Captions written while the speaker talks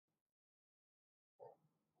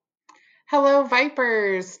Hello,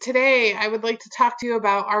 Vipers. Today, I would like to talk to you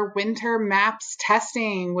about our winter MAPS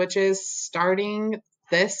testing, which is starting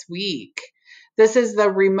this week. This is the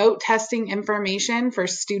remote testing information for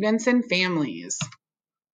students and families.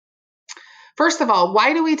 First of all,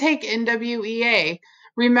 why do we take NWEA?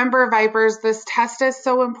 Remember, Vipers, this test is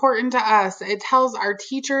so important to us. It tells our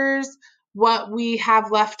teachers what we have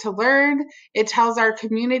left to learn. It tells our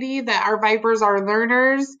community that our Vipers are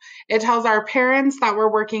learners. It tells our parents that we're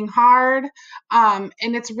working hard. And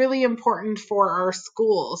it's really important for our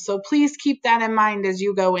school. So please keep that in mind as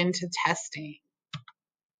you go into testing.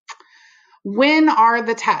 When are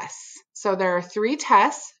the tests? So there are 3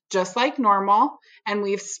 tests, just like normal, and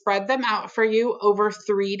we've spread them out for you over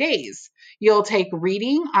 3 days. You'll take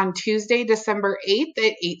reading on Tuesday, December 8th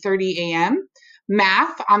at 8:30 a.m.,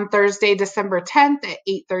 math on Thursday, December 10th at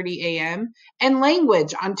 8:30 a.m., and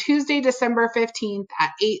language on Tuesday, December 15th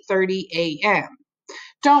at 8:30 a.m.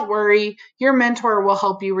 Don't worry, your mentor will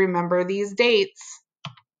help you remember these dates.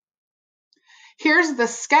 Here's the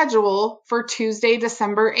schedule for Tuesday,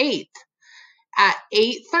 December 8th. At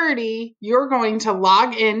 8:30, you're going to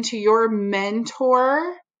log into your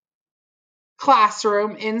mentor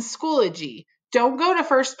classroom in Schoology. Don't go to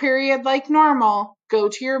first period like normal. Go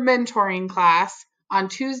to your mentoring class on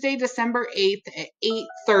Tuesday, December 8th at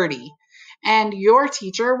 8:30, and your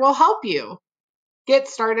teacher will help you get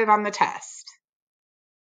started on the test.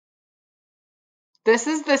 This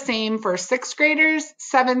is the same for 6th graders,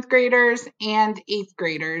 7th graders, and 8th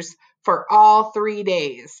graders for all 3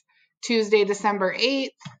 days. Tuesday, December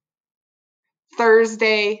 8th,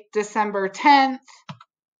 Thursday, December 10th,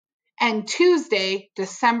 and Tuesday,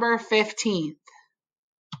 December 15th.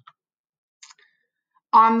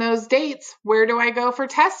 On those dates, where do I go for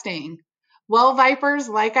testing? Well, Vipers,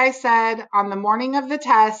 like I said, on the morning of the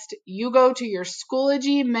test, you go to your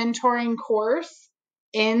Schoology mentoring course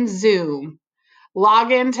in Zoom.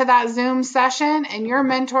 Log into that Zoom session, and your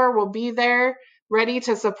mentor will be there ready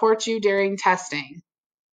to support you during testing.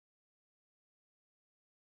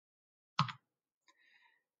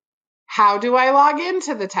 How do I log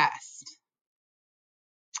into the test?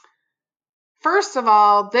 First of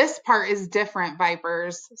all, this part is different,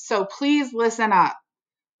 Vipers, so please listen up.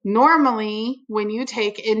 Normally, when you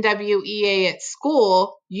take NWEA at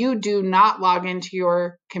school, you do not log into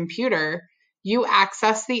your computer. You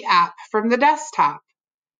access the app from the desktop.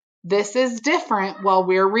 This is different while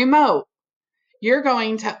we're remote. You're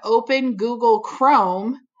going to open Google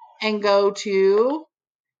Chrome and go to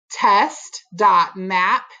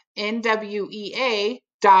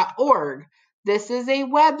test.mapnwea.org. This is a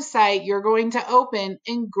website you're going to open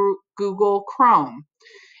in Google Chrome.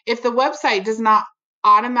 If the website does not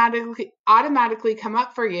automatically come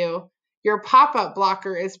up for you, your pop-up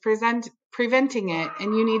blocker is preventing it,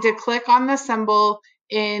 and you need to click on the symbol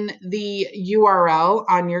in the URL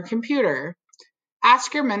on your computer.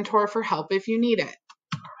 Ask your mentor for help if you need it.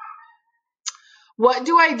 What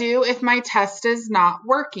do I do if my test is not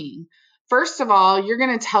working? First of all, you're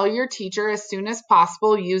going to tell your teacher as soon as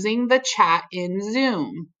possible using the chat in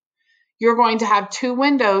Zoom. You're going to have 2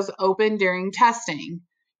 windows open during testing: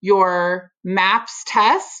 your MAPS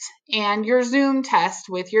test and your Zoom test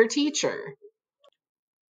with your teacher.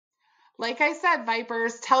 Like I said,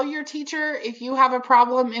 Vipers, tell your teacher if you have a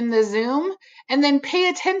problem in the Zoom, and then pay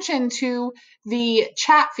attention to the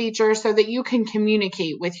chat feature so that you can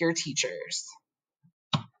communicate with your teachers.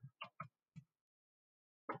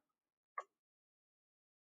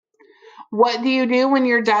 What do you do when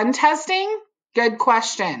you're done testing? Good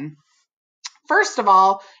question. First of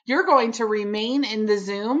all, you're going to remain in the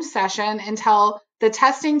Zoom session until the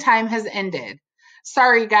testing time has ended.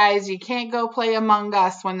 Sorry, guys, you can't go play Among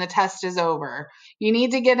Us when the test is over. You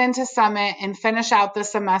need to get into Summit and finish out the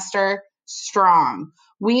semester strong.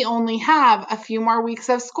 We only have a few more weeks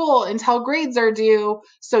of school until grades are due,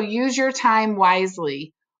 so use your time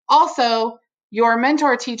wisely. Also, your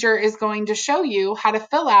mentor teacher is going to show you how to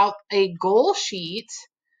fill out a goal sheet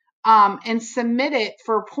and submit it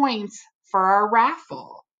for points for our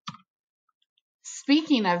raffle.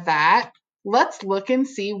 Speaking of that, let's look and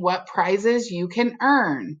see what prizes you can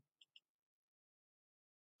earn.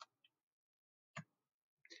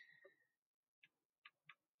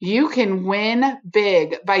 You can win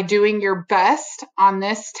big by doing your best on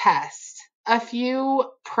this test. A few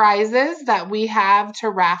prizes that we have to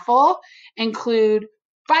raffle include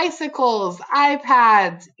bicycles,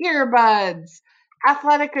 iPads, earbuds,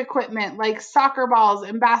 athletic equipment like soccer balls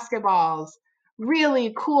and basketballs,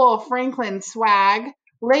 really cool Franklin swag,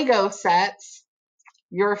 Lego sets,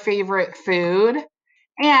 your favorite food,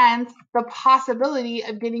 and the possibility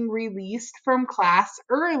of getting released from class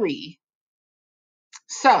early.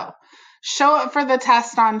 So, Show up for the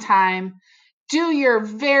test on time. Do your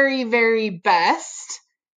very, very best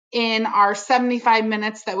in our 75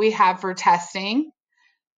 minutes that we have for testing.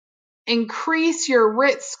 Increase your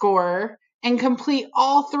RIT score and complete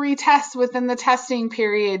all 3 tests within the testing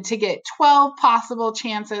period to get 12 possible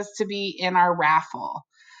chances to be in our raffle.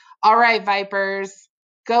 All right, Vipers,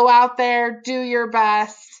 go out there, do your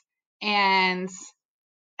best, and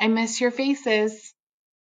I miss your faces.